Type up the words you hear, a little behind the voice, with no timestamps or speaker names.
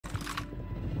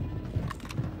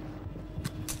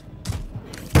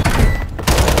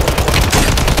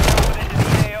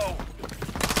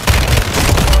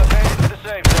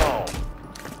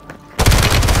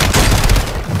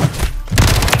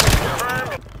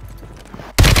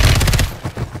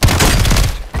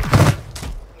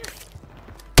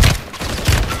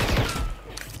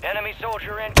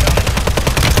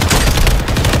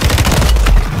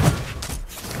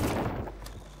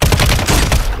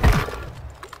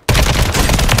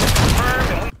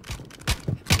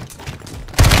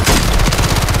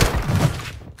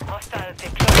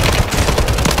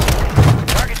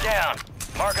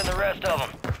rest of them.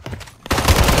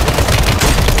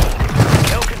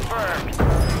 Kill confirmed.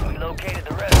 We located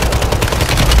the rest of them.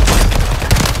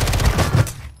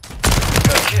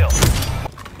 Good kill.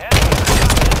 Enemies are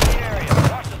dropping into the area.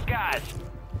 Watch the skies.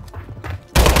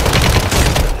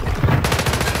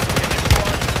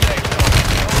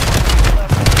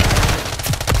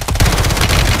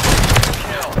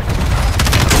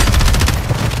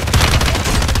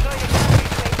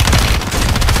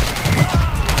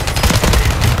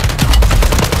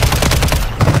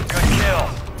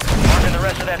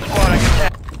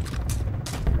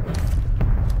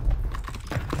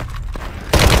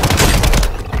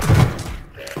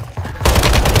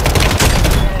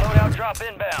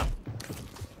 Inbound.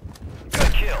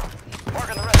 Good kill.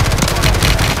 Marking the rest of the squad.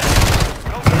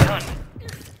 Go get hunting.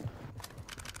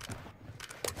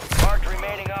 Marked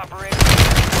remaining operators.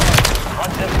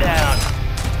 Hunt them down.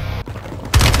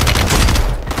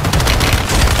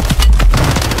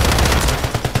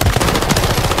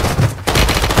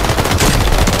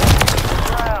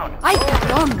 I got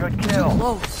done. Good kill. Too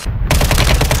close.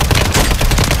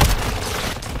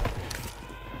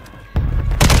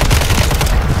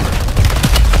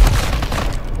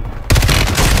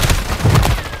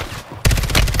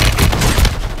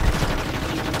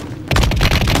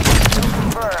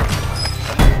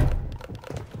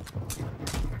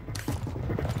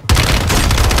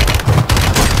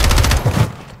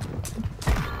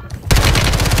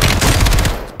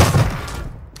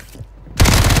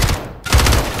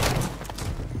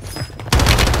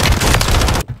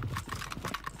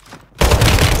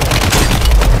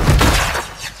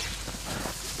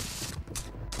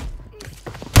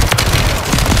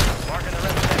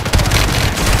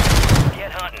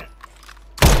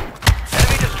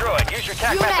 Use your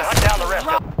tac map to hunt down the rest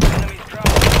of them. Enemies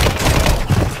dropping.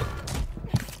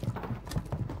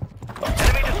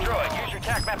 Enemy destroyed. Use your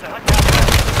tac map to hunt down the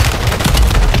rest of them.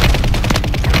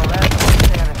 You're the last one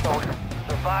standing, soldier.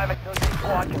 Survive until your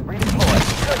squad can redeploy.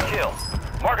 Good kill.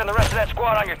 Marking the rest of that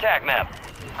squad on your tac map.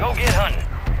 Go get hunting.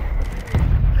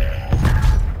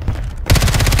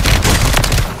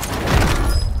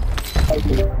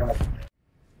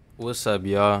 What's up,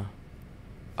 y'all?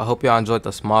 I hope y'all enjoyed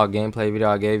the small gameplay video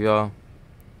I gave y'all.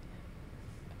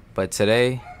 But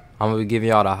today, I'm going to be giving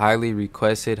y'all the highly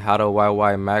requested how to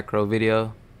YY macro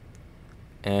video.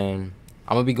 And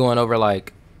I'm going to be going over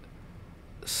like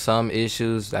some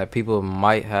issues that people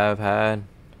might have had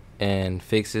and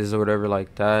fixes or whatever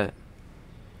like that.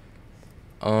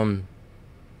 One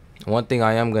thing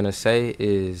I am going to say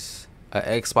is an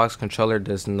Xbox controller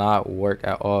does not work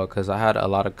at all, because I had a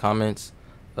lot of comments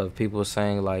of people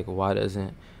saying like, why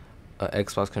doesn't an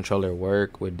Xbox controller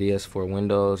work with DS4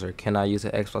 Windows, or can I use an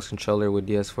Xbox controller with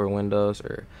DS4 Windows,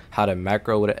 or how to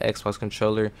macro with an Xbox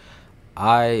controller.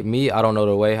 I don't know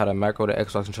the way how to macro with an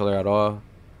Xbox controller at all.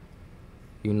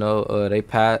 You know, they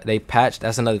patched.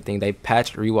 That's another thing. They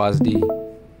patched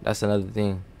RewatchD. That's another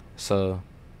thing. So,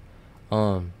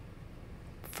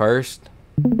 first,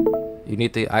 you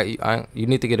need to you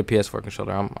need to get a PS4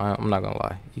 controller. I'm not gonna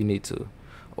lie. You need to,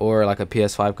 or like a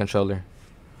PS5 controller.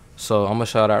 So I'm gonna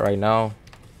show that right now.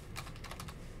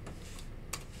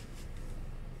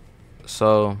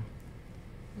 So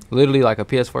literally like a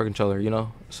PS4 controller, you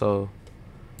know. So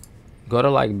go to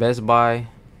like Best Buy.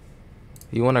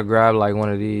 You want to grab like one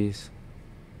of these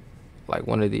right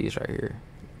here,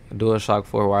 DualShock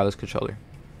 4 wireless controller.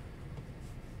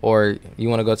 Or you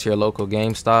want to go to your local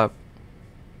GameStop,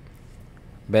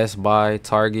 Best Buy,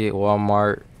 Target,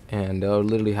 Walmart, and they'll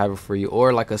literally have it for you.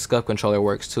 Or like a SCUF controller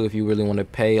works too if you really want to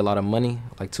pay a lot of money,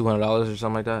 like $200 or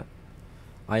something like that.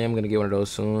 I am gonna get one of those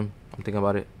soon. I'm thinking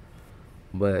about it.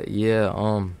 But yeah,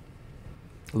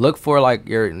 look for like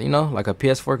your, you know, like a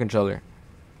PS4 controller.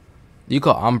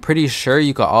 I'm pretty sure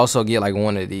you could also get like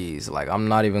one of these. Like, I'm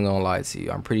not even gonna lie to you.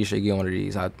 I'm pretty sure you get one of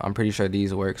these. I'm pretty sure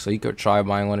these work. So you could try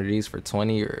buying one of these for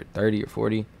 20 or 30 or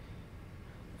 40.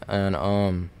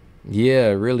 And yeah,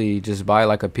 really just buy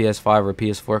like a PS5 or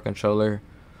PS4 controller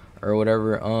or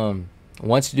whatever.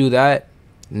 Once you do that,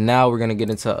 now we're gonna get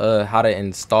into how to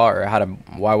install or how to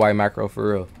YY macro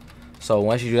for real. So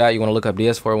once you do that, you want to look up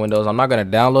DS4 Windows. I'm not gonna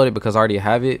download it because I already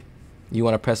have it. You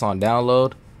want to press on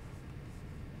download,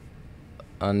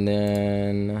 and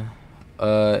then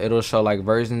it'll show like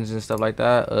versions and stuff like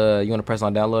that. You want to press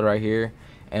on download right here,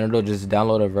 and it'll just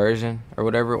download a version or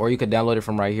whatever, or you could download it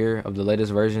from right here of the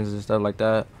latest versions and stuff like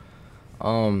that.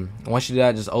 Once you do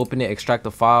that, just open it, extract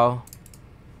the file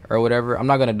or whatever. I'm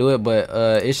not gonna do it, but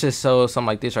it should show something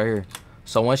like this right here.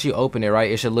 So once you open it, right,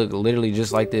 it should look literally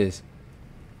just like this.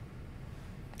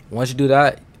 Once you do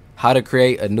that, how to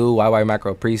create a new YY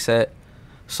macro preset.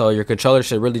 So your controller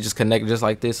should really just connect just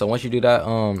like this. So once you do that,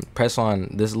 press on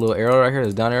this little arrow right here,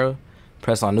 this down arrow.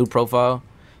 Press on new profile.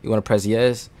 You want to press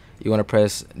yes. You want to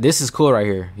press, this is cool right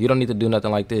here. You don't need to do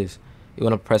nothing like this. You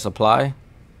want to press apply.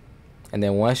 And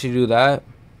then once you do that,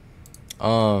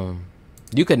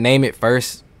 you could name it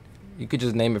first. You could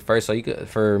just name it first. So you could,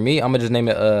 for me, I'm gonna just name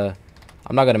it,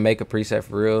 I'm not gonna make a preset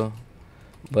for real,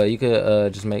 but you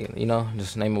could just make it, you know,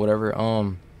 just name it whatever.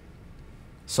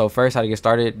 So first, how to get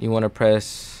started, you want to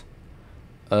press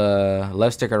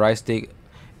left stick or right stick.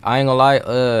 I ain't gonna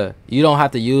lie, you don't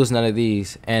have to use none of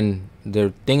these, and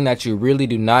the thing that you really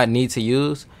do not need to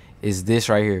use is this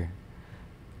right here.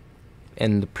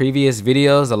 In the previous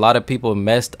videos, a lot of people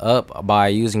messed up by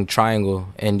using triangle,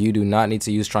 and you do not need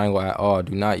to use triangle at all.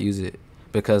 Do not use it,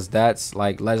 because that's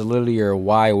literally your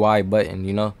Y button,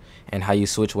 you know, and how you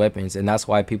switch weapons, and that's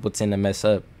why people tend to mess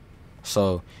up.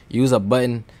 So use a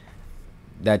button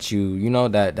that you know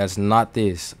that's not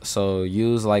this. So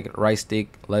use like right stick,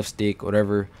 left stick,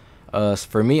 whatever.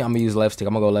 For me, I'm gonna use left stick.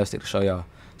 I'm gonna go left stick to show y'all.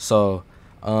 So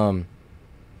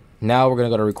now we're gonna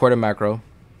go to record a macro,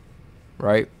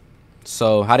 right?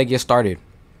 So how to get started: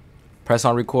 press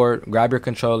on record, grab your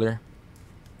controller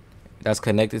that's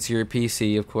connected to your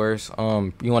PC, of course.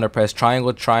 You want to press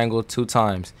triangle 2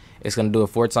 times. It's gonna do it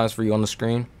 4 times for you on the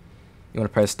screen. You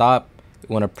want to press stop.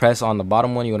 You want to press on the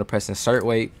bottom one. You want to press insert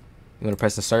weight. You want to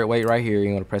press insert weight right here.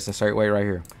 You want to press insert weight right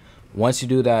here. Once you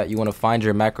do that, you want to find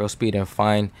your macro speed and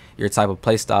find your type of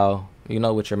play style, you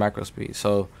know, with your macro speed.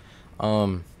 So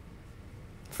for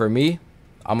me,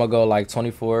 I'm gonna go like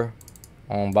 24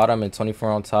 on bottom and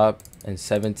 24 on top and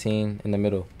 17 in the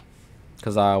middle,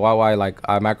 because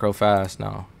I macro fast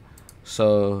now.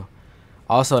 So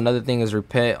also another thing is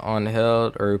repeat on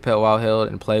held or repeat while held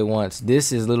and play once.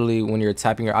 This is literally when you're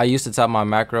tapping your, I used to tap my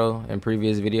macro in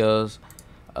previous videos.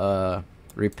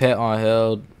 Repeat on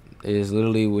held is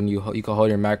literally when you can hold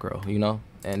your macro, you know,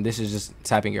 and this is just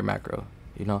tapping your macro,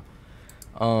 you know.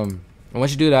 And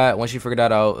once you do that, once you figure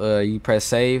that out, you press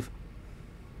save.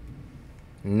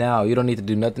 Now you don't need to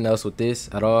do nothing else with this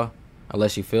at all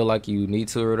unless you feel like you need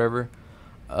to or whatever.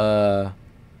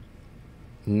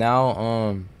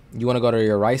 Now you want to go to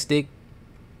your right stick,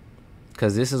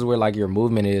 because this is where like your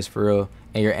movement is for real,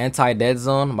 and your anti-dead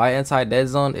zone. My anti-dead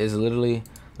zone is literally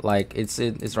like it's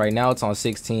right now it's on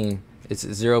 16. It's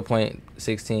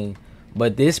 0.16,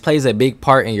 but this plays a big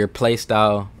part in your play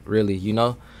style, really, you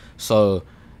know. So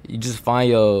you just find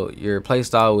your play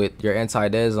style with your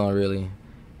anti-dead zone. Really,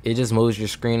 it just moves your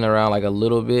screen around like a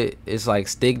little bit. It's like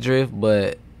stick drift,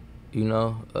 but you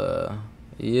know,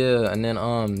 yeah. And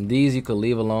then these you could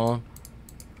leave alone.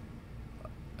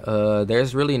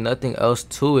 There's really nothing else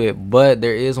to it, but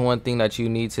there is one thing that you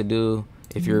need to do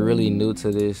if you're really new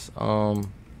to this.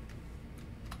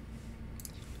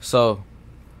 So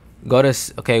go to,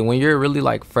 okay, when you're really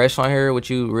like fresh on here, what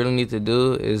you really need to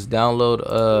do is download,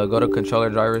 go to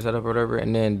controller driver setup or whatever,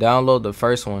 and then download the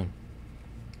first one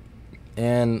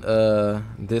and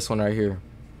this one right here.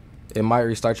 It might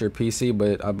restart your PC,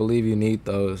 but I believe you need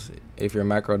those if your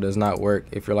macro does not work,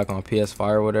 if you're like on PS5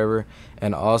 or whatever.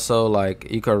 And also,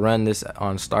 like, you could run this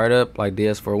on startup like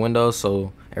DS4 Windows,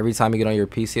 so every time you get on your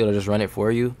PC, it'll just run it for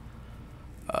you.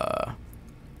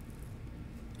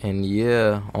 And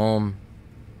yeah,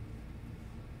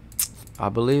 I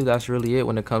believe that's really it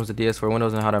when it comes to DS4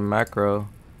 Windows and how to macro.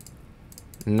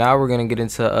 Now we're gonna get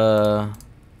into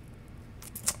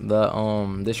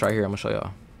this right here. I'm gonna show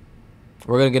y'all.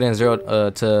 We're gonna get in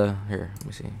to here. Let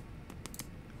me see.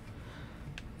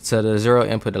 To the 0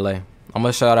 input delay. I'm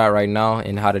gonna show y'all that right now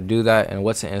and how to do that and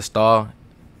what to install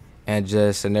and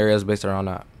just scenarios based around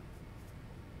that.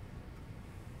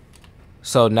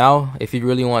 So now, if you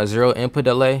really want 0 input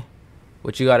delay,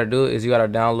 what you gotta do is you gotta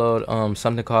download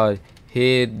something called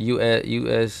HID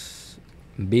USBF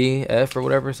or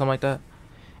whatever, something like that.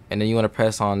 And then you wanna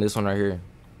press on this one right here.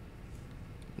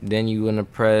 Then you wanna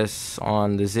press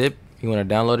on the zip. You wanna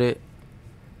download it.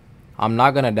 I'm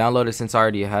not gonna download it since I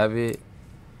already have it,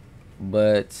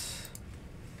 but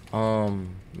let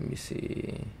me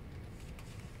see.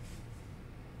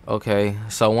 Okay,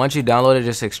 so once you download it,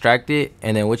 just extract it,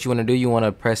 and then what you want to do, you want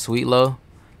to press sweet low,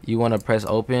 you want to press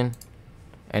open,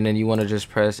 and then you want to just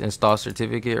press install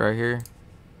certificate right here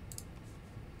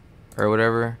or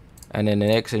whatever, and then the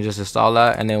next, and just install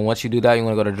that. And then once you do that, you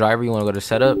want to go to driver, you want to go to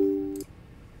setup,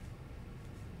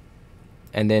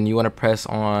 and then you want to press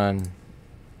on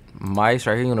mice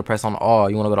right here. You want to press on all.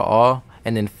 You want to go to all,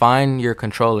 and then find your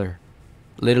controller.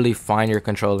 Literally find your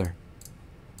controller.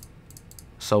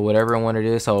 So whatever one it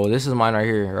is. So this is mine right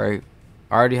here, right?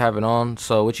 I already have it on.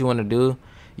 So what you want to do,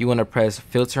 you want to press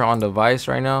filter on device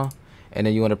right now, and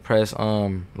then you want to press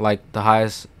like the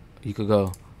highest you could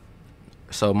go.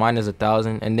 So mine is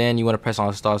 1,000, and then you want to press on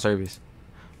install service.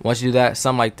 Once you do that,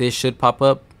 something like this should pop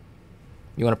up.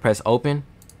 You want to press open,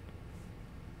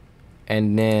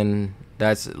 and then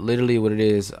that's literally what it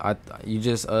is. You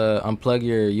just unplug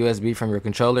your USB from your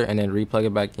controller and then replug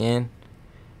it back in,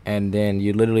 and then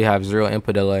you literally have 0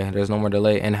 input delay. There's no more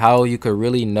delay. And how you could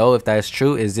really know if that's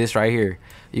true is this right here.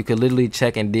 You could literally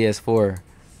check in DS4,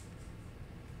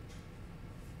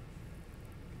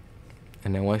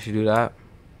 and then once you do that,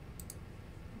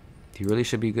 you really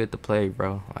should be good to play,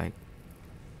 bro. Like,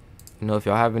 you know, if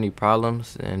y'all have any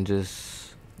problems, then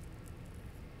just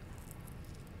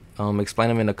explain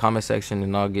them in the comment section,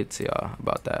 and I'll get to y'all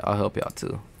about that. I'll help y'all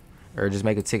too, or just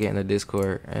make a ticket in the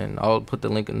Discord, and I'll put the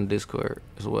link in the Discord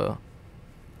as well.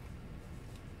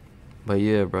 But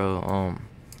yeah, bro,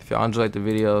 if y'all enjoyed the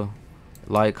video,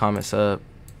 like, comment, sub,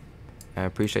 and I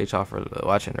appreciate y'all for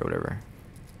watching or whatever.